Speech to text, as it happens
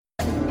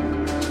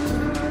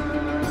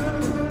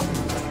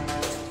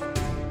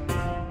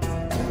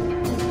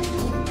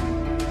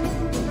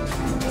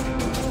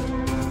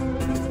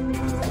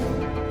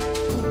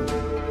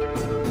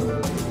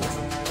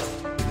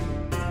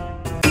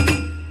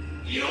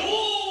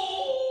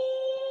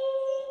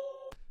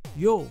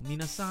Yo,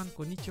 minasan,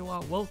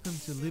 konnichiwa. Welcome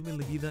to Living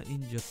La Vida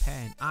in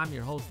Japan. I'm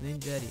your host,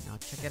 Ninja Eddie. Now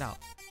check it out.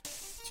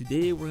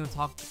 Today we're going to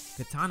talk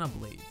katana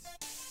blades.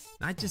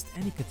 Not just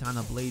any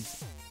katana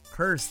blades,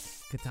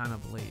 cursed katana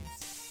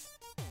blades.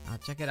 Now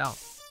check it out.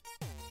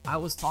 I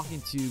was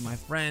talking to my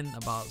friend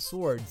about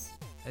swords.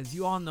 As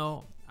you all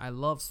know, I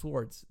love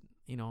swords.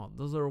 You know,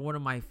 those are one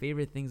of my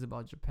favorite things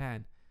about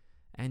Japan.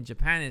 And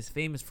Japan is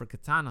famous for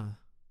katana.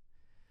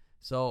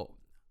 So,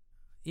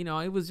 you know,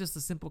 it was just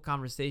a simple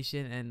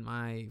conversation, and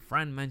my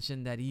friend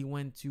mentioned that he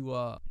went to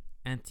a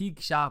antique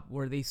shop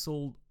where they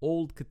sold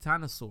old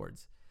katana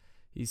swords.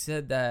 He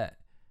said that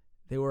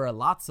there were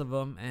lots of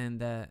them and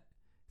that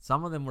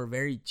some of them were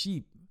very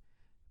cheap.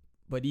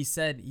 But he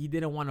said he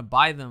didn't want to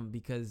buy them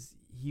because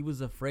he was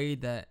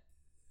afraid that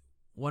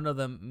one of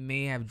them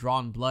may have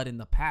drawn blood in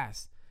the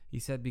past. He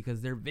said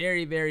because they're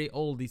very, very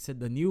old. He said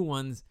the new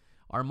ones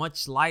are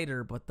much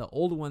lighter, but the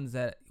old ones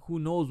that who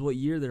knows what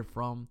year they're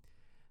from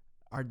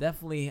are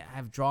definitely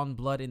have drawn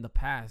blood in the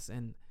past.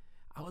 And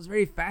I was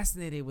very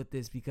fascinated with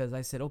this because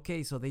I said,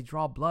 okay, so they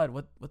draw blood.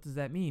 What does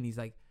that mean? He's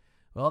like,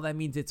 well, that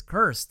means it's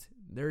cursed.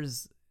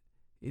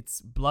 It's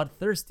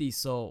bloodthirsty,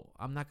 so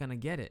I'm not gonna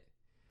get it.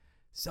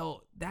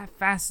 So that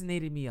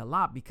fascinated me a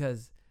lot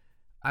because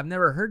I've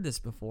never heard this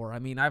before. I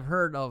mean, I've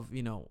heard of,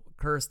 you know,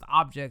 cursed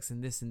objects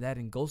and this and that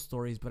in ghost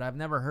stories, but I've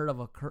never heard of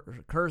a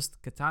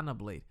cursed katana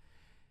blade.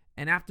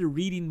 And after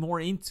reading more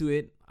into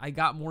it, I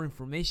got more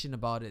information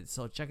about it.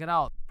 So check it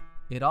out.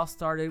 It all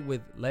started with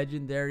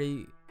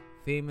legendary,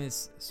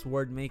 famous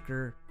sword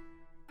maker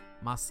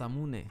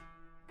Masamune.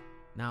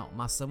 Now,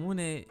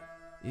 Masamune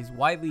is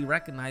widely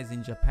recognized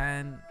in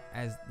Japan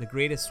as the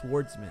greatest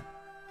swordsman.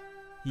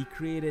 He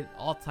created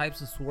all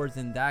types of swords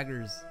and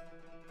daggers.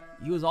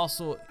 He was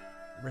also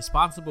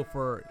responsible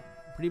for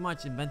pretty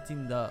much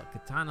inventing the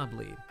katana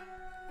blade.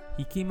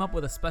 He came up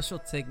with a special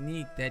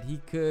technique that he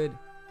could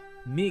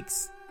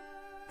mix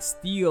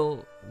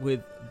steel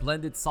with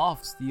blended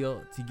soft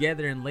steel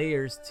together in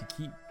layers to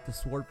keep the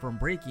sword from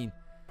breaking.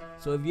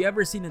 So if you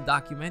ever seen a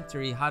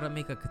documentary how to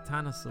make a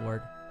katana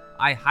sword,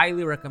 I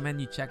highly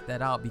recommend you check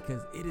that out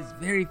because it is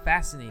very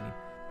fascinating.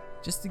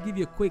 Just to give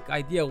you a quick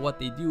idea of what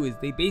they do is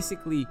they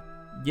basically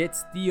get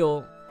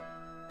steel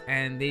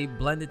and they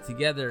blend it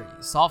together,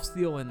 soft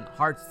steel and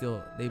hard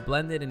steel. They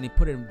blend it and they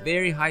put it in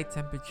very high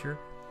temperature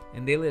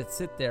and they let it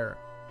sit there.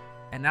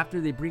 And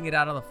after they bring it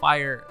out of the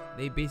fire,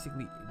 they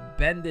basically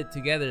bend it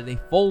together. They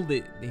fold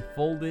it, and they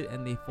fold it,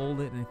 and they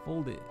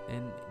fold it.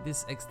 And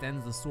this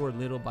extends the sword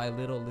little by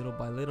little, little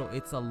by little.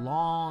 It's a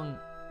long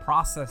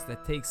process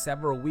that takes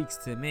several weeks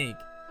to make.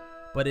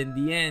 But in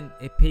the end,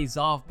 it pays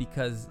off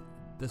because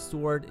the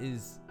sword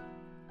is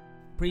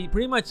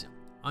pretty much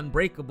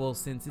unbreakable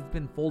since it's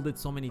been folded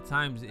so many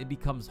times. It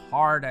becomes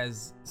hard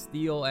as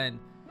steel, and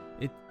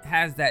it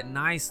has that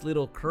nice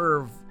little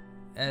curve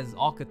as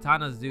all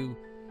katanas do.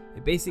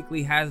 It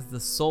basically has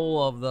the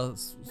soul of the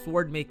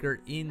sword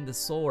maker in the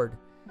sword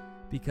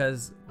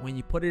because when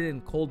you put it in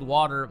cold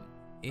water,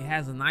 it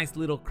has a nice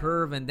little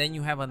curve, and then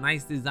you have a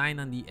nice design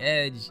on the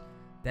edge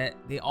that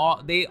they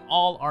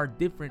all are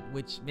different,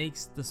 which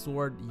makes the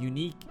sword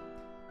unique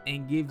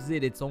and gives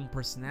it its own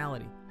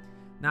personality.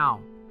 Now,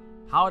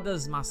 how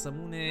does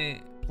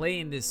Masamune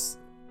play in this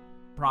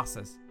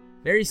process?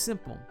 Very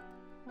simple.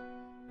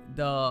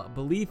 The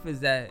belief is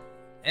that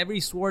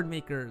every sword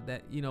maker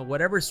that, you know,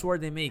 whatever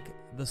sword they make,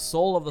 the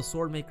soul of the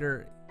sword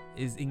maker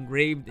is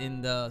engraved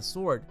in the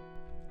sword.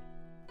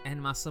 And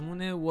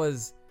Masamune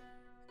was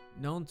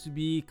known to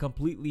be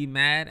completely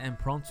mad and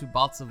prone to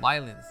bouts of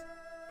violence.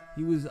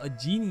 He was a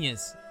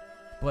genius,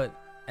 but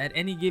at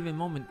any given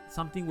moment,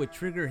 something would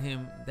trigger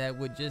him that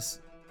would just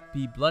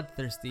be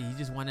bloodthirsty. He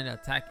just wanted to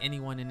attack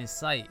anyone in his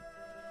sight.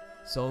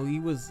 So he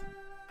was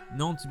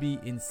known to be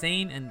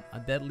insane and a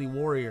deadly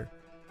warrior.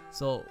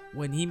 So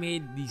when he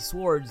made these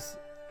swords,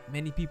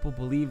 many people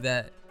believe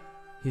that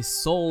his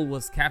soul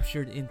was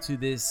captured into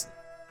this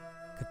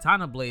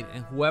katana blade,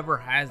 and whoever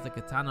has the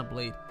katana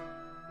blade,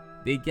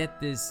 they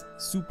get this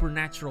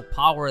supernatural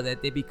power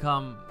that they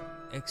become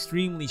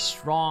extremely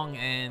strong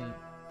and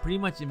pretty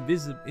much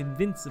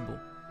invincible.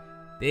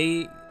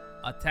 They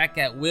attack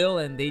at will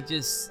and they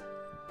just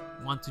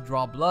want to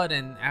draw blood,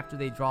 and after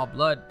they draw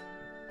blood,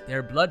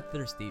 they're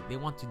bloodthirsty. They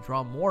want to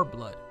draw more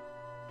blood.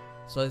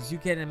 So as you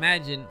can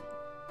imagine,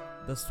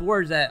 the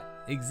swords that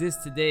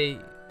exist today,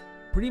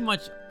 pretty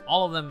much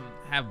all of them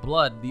have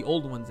blood, the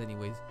old ones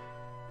anyways.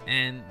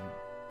 And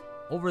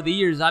over the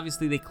years,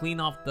 obviously they clean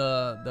off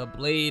the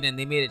blade and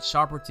they made it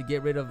sharper to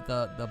get rid of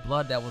the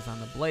blood that was on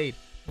the blade.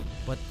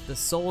 But the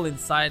soul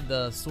inside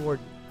the sword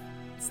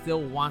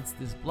still wants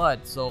this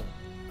blood. So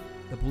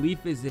the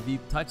belief is if you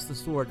touch the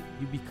sword,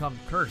 you become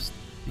cursed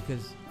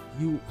because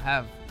you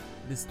have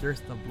this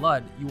thirst of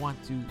blood. You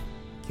want to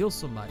kill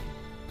somebody.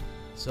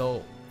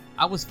 So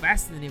I was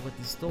fascinated with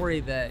the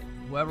story that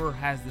whoever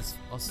has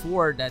a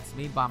sword that's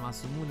made by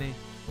Masamune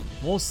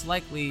most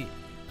likely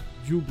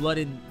drew blood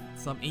in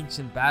some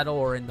ancient battle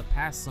or in the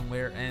past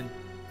somewhere, and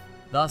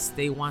thus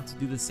they want to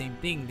do the same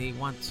thing. They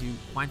want to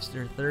quench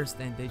their thirst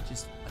and they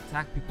just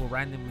attack people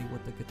randomly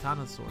with the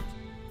katana sword.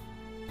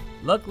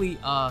 Luckily,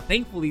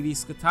 thankfully,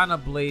 these katana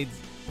blades,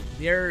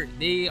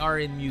 they are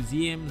in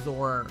museums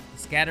or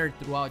scattered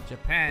throughout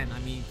Japan. I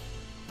mean,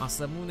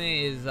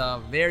 Masamune is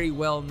a very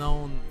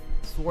well-known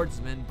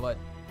swordsman, but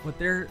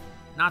there are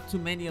not too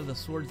many of the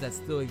swords that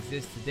still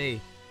exist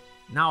today.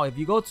 Now, if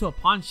you go to a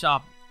pawn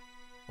shop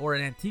or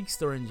an antique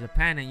store in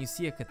Japan and you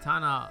see a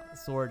katana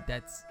sword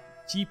that's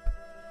cheap,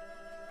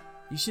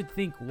 you should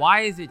think,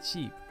 why is it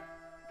cheap?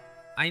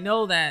 I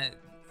know that,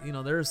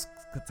 there's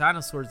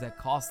katana swords that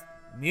cost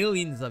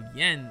millions of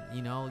yen,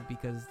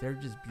 because they're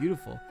just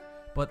beautiful.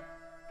 But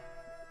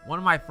one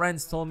of my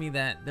friends told me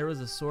that there was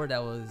a sword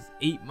that was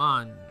 8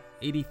 man,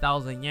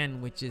 80,000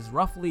 yen, which is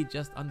roughly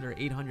just under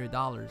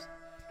 $800.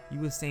 He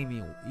was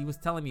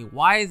telling me,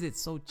 why is it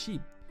so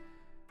cheap?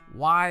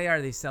 Why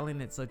are they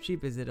selling it so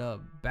cheap? Is it a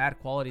bad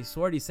quality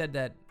sword? He said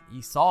that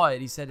he saw it.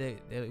 He said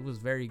it was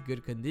very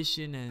good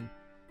condition and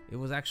it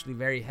was actually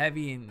very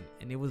heavy and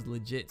it was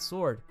legit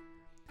sword.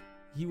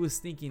 He was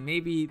thinking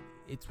maybe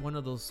it's one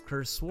of those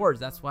cursed swords.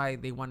 That's why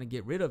they want to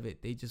get rid of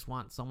it. They just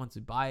want someone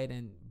to buy it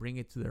and bring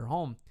it to their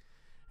home.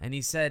 And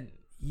he said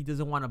he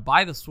doesn't want to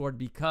buy the sword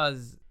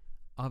because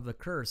of the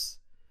curse.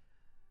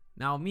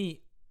 Now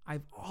me,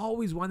 I've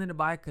always wanted to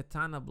buy a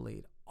katana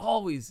blade.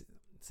 Always.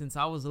 Since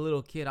I was a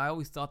little kid, I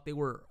always thought they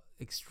were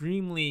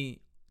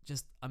extremely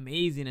just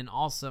amazing and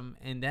awesome.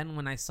 And then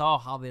when I saw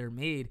how they're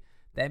made,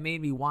 that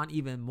made me want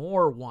even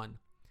more one.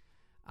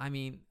 I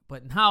mean,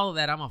 but now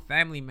that I'm a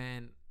family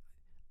man,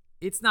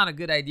 it's not a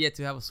good idea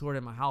to have a sword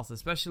in my house,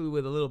 especially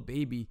with a little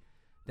baby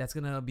that's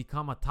going to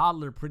become a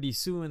toddler pretty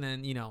soon.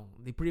 And,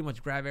 they pretty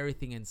much grab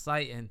everything in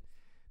sight. And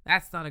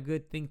that's not a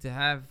good thing to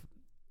have,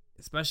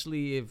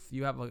 especially if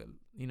you have a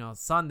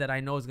son that I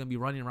know is going to be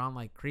running around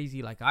like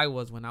crazy like I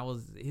was when I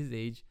was his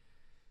age.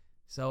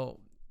 So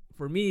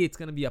for me, it's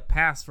going to be a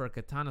pass for a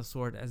katana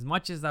sword. As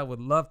much as I would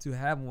love to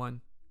have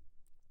one,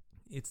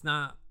 it's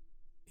not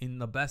in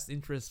the best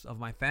interest of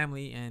my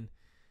family, and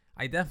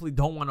I definitely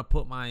don't want to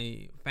put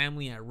my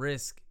family at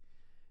risk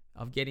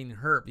of getting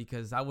hurt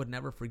because I would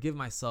never forgive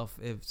myself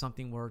if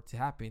something were to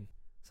happen.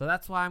 So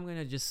that's why I'm going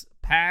to just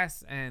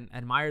pass and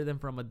admire them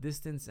from a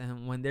distance.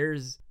 And when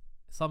there's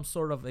some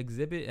sort of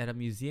exhibit at a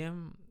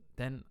museum,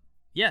 then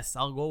yes,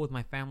 I'll go with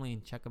my family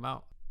and check them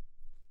out.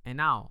 And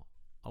now,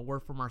 a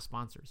word from our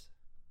sponsors.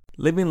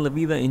 Living La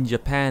Vida in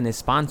Japan is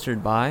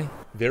sponsored by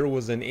There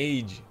was an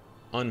age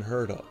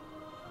unheard of.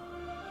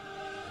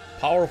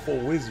 Powerful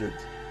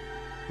wizards,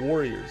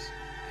 warriors,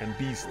 and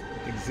beasts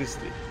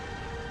existed.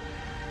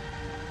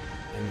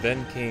 And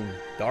then came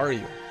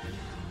Dario,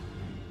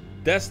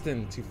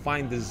 destined to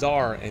find the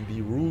Tsar and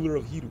be ruler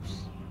of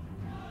Hirus.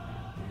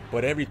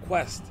 But every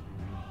quest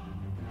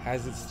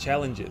has its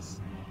challenges.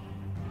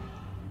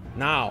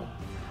 Now,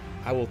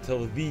 I will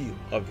tell thee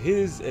of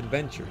his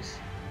adventures.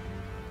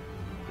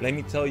 Let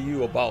me tell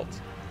you about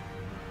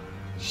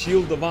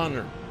Shield of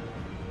Honor,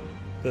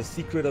 The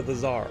Secret of the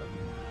Tsar.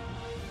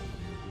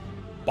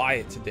 Buy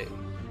it today.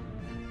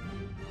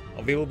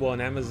 Available on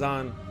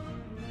Amazon,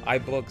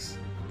 iBooks,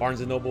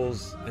 Barnes &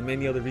 Nobles, and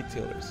many other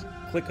retailers.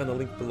 Click on the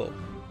link below.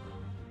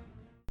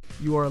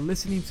 You are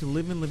listening to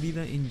Living La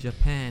Vida in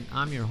Japan.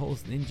 I'm your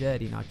host, Ninja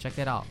Eddie. Now check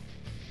it out.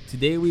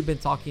 Today we've been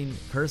talking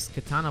cursed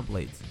katana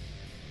blades.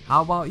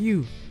 How about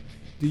you?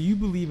 Do you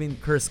believe in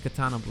cursed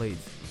katana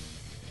blades?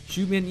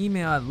 Shoot me an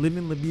email at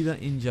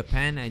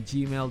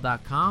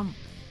livinglavidainjapan@gmail.com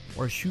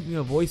or shoot me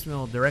a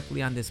voicemail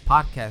directly on this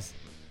podcast.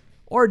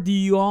 Or do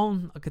you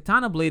own a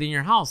katana blade in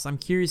your house? I'm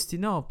curious to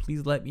know.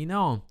 Please let me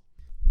know.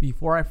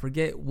 Before I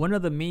forget, one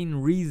of the main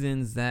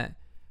reasons that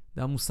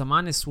the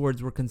Musamane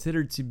swords were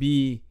considered to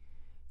be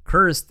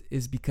cursed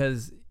is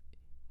because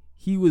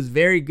he was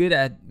very good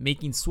at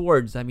making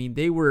swords. I mean,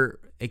 they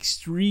were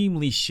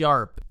extremely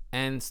sharp.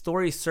 And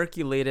stories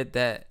circulated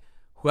that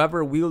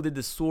whoever wielded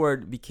the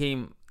sword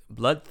became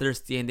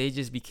bloodthirsty and they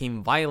just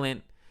became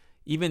violent,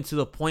 even to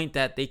the point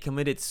that they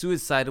committed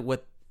suicide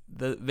with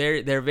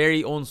their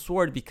very own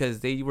sword because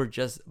they were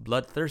just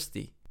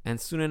bloodthirsty. And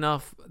soon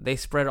enough, they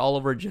spread all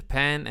over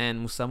Japan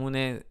and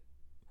Musamune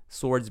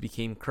swords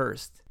became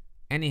cursed.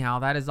 Anyhow,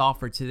 that is all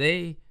for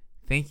today.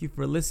 Thank you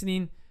for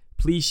listening.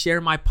 Please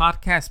share my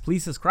podcast.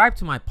 Please subscribe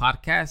to my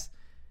podcast.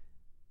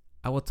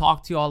 I will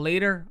talk to you all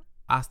later.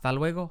 Hasta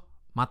luego.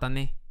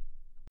 Matane.